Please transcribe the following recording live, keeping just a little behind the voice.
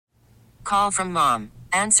call from mom.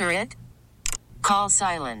 Answer it. Call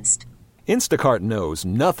silenced. Instacart knows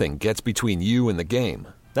nothing gets between you and the game.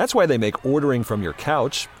 That's why they make ordering from your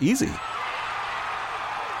couch easy.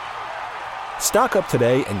 Stock up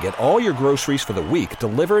today and get all your groceries for the week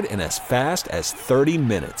delivered in as fast as 30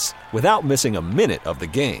 minutes without missing a minute of the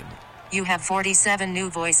game. You have 47 new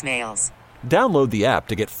voicemails. Download the app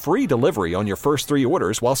to get free delivery on your first 3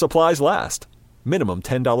 orders while supplies last. Minimum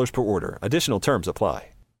 $10 per order. Additional terms apply.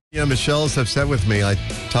 Yeah, Micheles upset with me. I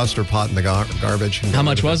tossed her pot in the garbage. How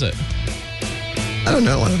much was it? I don't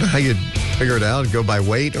know how you'd figure it out, go by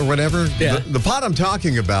weight or whatever. Yeah. The pot I'm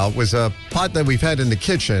talking about was a pot that we've had in the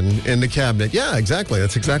kitchen, in the cabinet. Yeah, exactly.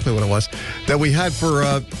 That's exactly what it was. That we had for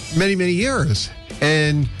many, many years.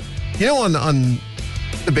 And, you know, on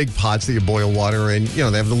the big pots that you boil water in, you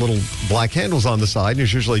know, they have the little black handles on the side.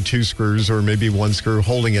 There's usually 2 screws or maybe 1 screw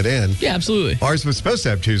holding it in. Yeah, absolutely. Ours was supposed to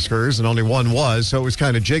have 2 screws and only 1 was, so it was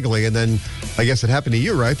kind of jiggly. And then I guess it happened to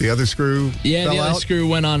you, right? The other screw fell the other out? screw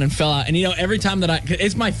went on and fell out. And, you know, every time that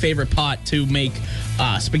it's my favorite pot to make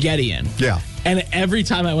spaghetti in. Yeah. And every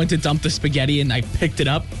time I went to dump the spaghetti and I picked it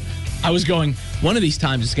up, I was going, one of these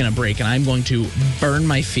times it's going to break and I'm going to burn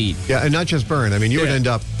my feet. Yeah, and not just burn. I mean, you would end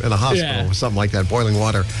up in a hospital with something like that, boiling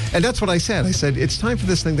water. And that's what I said. I said, it's time for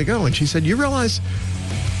this thing to go. And she said, you realize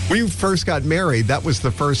when you first got married, that was the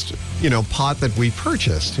first, you know, pot that we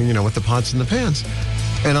purchased, you know, with the pots and the pans.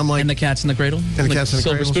 And I'm like... And the cat's in the cradle? And the cat's in the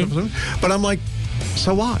cradle. Silver spoon? But I'm like,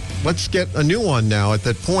 so what? Let's get a new one now at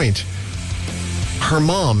that point. Her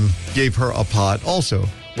mom gave her a pot also,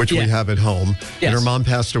 which we have at home. Yes. And her mom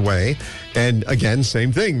passed away. And again,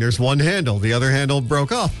 same thing. There's one handle. The other handle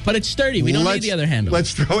broke off. But it's sturdy. We don't need the other handle.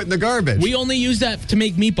 Let's throw it in the garbage. We only use that to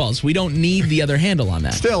make meatballs. We don't need the other handle on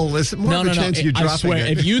that. Still, listen, more of a chance of you dropping it. I swear,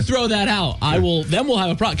 if you throw that out, then we'll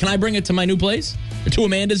have a problem. Can I bring it to my new place? To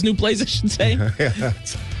Amanda's new place, I should say.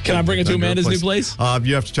 Can I bring it to Amanda's new place?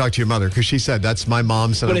 You have to talk to your mother because she said, that's my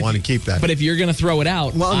mom said I want to keep that. But if you're going to throw it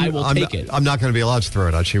out, I will take it. I'm not going to be allowed to throw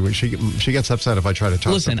it out. She gets upset if I try to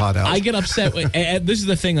toss the pot out. I get upset. This is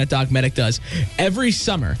the thing that Doc Medic does. Every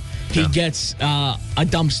summer, he gets a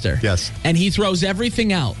dumpster. Yes. And he throws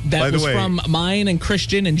everything out that was from mine and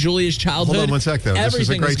Christian and Julia's childhood. Hold on one sec, though. This is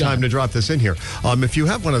a great time to drop this in here. If you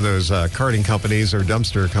have one of those carting companies or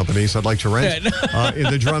dumpster companies I'd like to rent in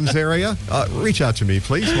the Drums area, reach out to me,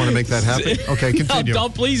 please. Want to make that happen? Okay, continue. No,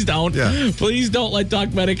 please don't. Yeah. Please don't let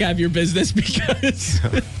Doc Medic have your business because...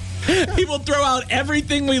 He will throw out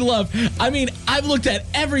everything we love. I mean, I've looked at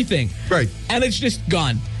everything. Right. And it's just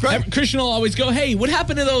gone. Right. Christian will always go, hey, what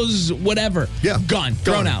happened to those whatever? Yeah. Gone.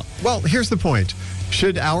 Thrown out. Well, here's the point.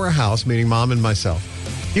 Should our house, meaning Mom and myself,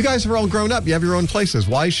 you guys are all grown up. You have your own places.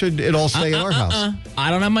 Why should it all stay in our house?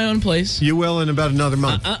 I don't have my own place. You will in about another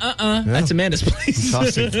month. Yeah. That's Amanda's place.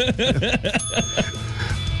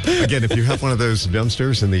 Again, if you have one of those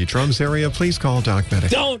dumpsters in the Drums area, please call Doc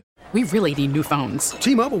Medic. Don't. We really need new phones.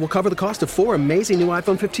 T-Mobile will cover the cost of 4 amazing new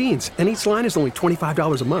iPhone 15s, and each line is only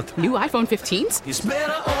 $25 a month. New iPhone 15s? It's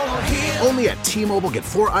better over here. Only at T-Mobile, get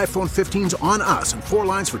 4 iPhone 15s on us and 4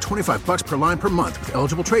 lines for $25 per line per month with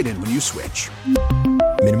eligible trade-in when you switch.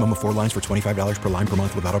 Minimum of 4 lines for $25 per line per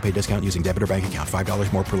month with autopay discount using debit or bank account.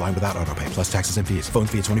 $5 more per line without autopay, plus taxes and fees. Phone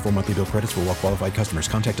fee at 24 monthly bill credits for well-qualified customers.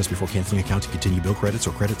 Contact us before canceling account to continue bill credits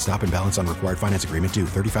or credit stop and balance on required finance agreement due.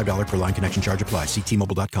 $35 per line connection charge applies. See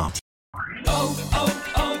T-Mobile.com.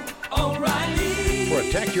 O'Reilly.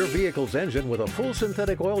 Protect your vehicle's engine with a full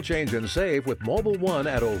synthetic oil change and save with Mobile One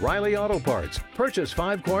at O'Reilly Auto Parts. Purchase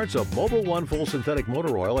 5 quarts of Mobile One full synthetic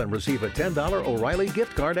motor oil and receive a $10 O'Reilly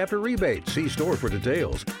gift card after rebate. See store for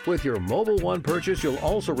details. With your Mobile One purchase, you'll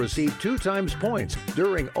also receive 2 times points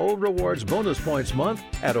during O Rewards Bonus Points Month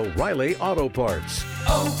at O'Reilly Auto Parts.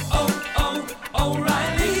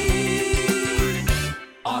 O'Reilly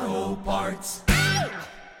Auto Parts.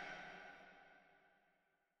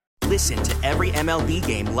 Listen to every MLB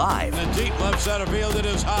game live. In the deep left center field, it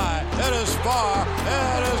is high, it is far,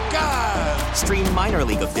 it is gone. Stream minor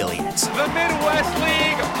league affiliates. The Midwest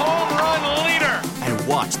League home run leader. And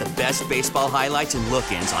watch the best baseball highlights and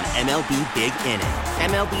look-ins on MLB Big Inning.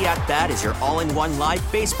 MLB At Bat is your all-in-one live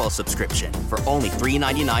baseball subscription for only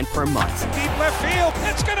 $3.99 per month. Deep left field,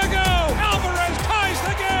 it's gonna go. Alvarez ties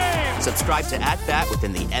the game. Subscribe to At Bat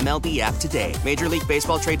within the MLB app today. Major League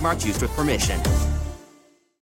Baseball trademarks used with permission.